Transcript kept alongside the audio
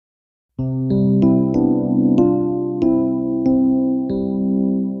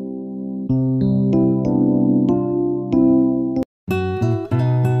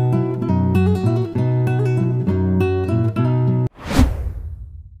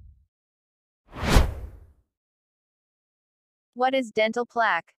What is dental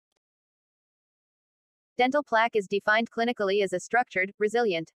plaque? Dental plaque is defined clinically as a structured,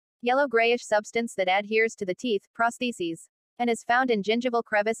 resilient, yellow-grayish substance that adheres to the teeth, prostheses, and is found in gingival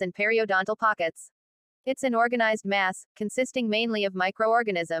crevice and periodontal pockets. It's an organized mass, consisting mainly of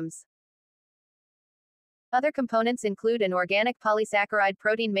microorganisms. Other components include an organic polysaccharide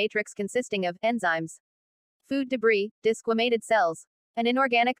protein matrix consisting of enzymes, food debris, desquamated cells, and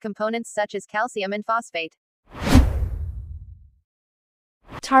inorganic components such as calcium and phosphate.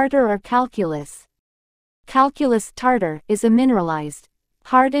 Tartar or calculus. Calculus tartar is a mineralized,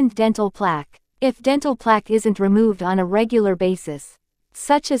 hardened dental plaque. If dental plaque isn't removed on a regular basis,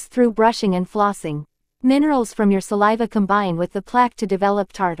 such as through brushing and flossing, minerals from your saliva combine with the plaque to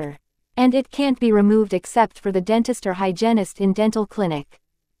develop tartar, and it can't be removed except for the dentist or hygienist in dental clinic.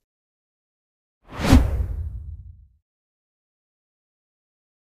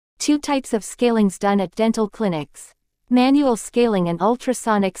 Two types of scalings done at dental clinics: manual scaling and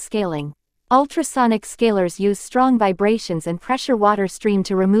ultrasonic scaling. Ultrasonic scalers use strong vibrations and pressure water stream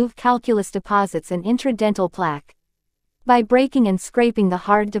to remove calculus deposits and intradental plaque by breaking and scraping the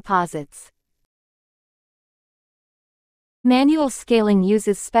hard deposits. Manual scaling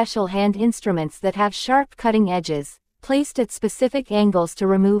uses special hand instruments that have sharp cutting edges, placed at specific angles to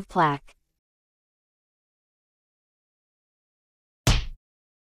remove plaque.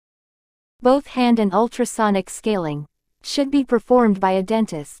 Both hand and ultrasonic scaling should be performed by a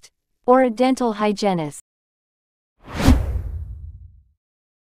dentist or a dental hygienist.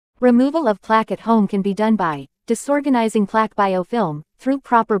 Removal of plaque at home can be done by disorganizing plaque biofilm through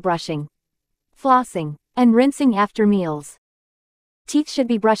proper brushing, flossing, and rinsing after meals. Teeth should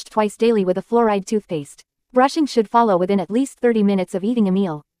be brushed twice daily with a fluoride toothpaste. Brushing should follow within at least 30 minutes of eating a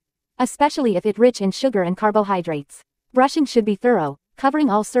meal, especially if it's rich in sugar and carbohydrates. Brushing should be thorough, covering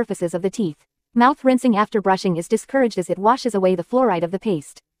all surfaces of the teeth. Mouth rinsing after brushing is discouraged as it washes away the fluoride of the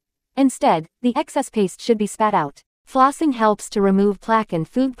paste. Instead, the excess paste should be spat out. Flossing helps to remove plaque and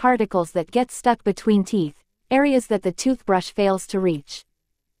food particles that get stuck between teeth, areas that the toothbrush fails to reach.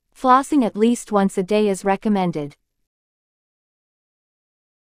 Flossing at least once a day is recommended.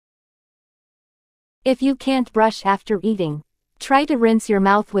 If you can't brush after eating, try to rinse your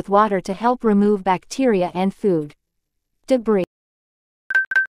mouth with water to help remove bacteria and food debris.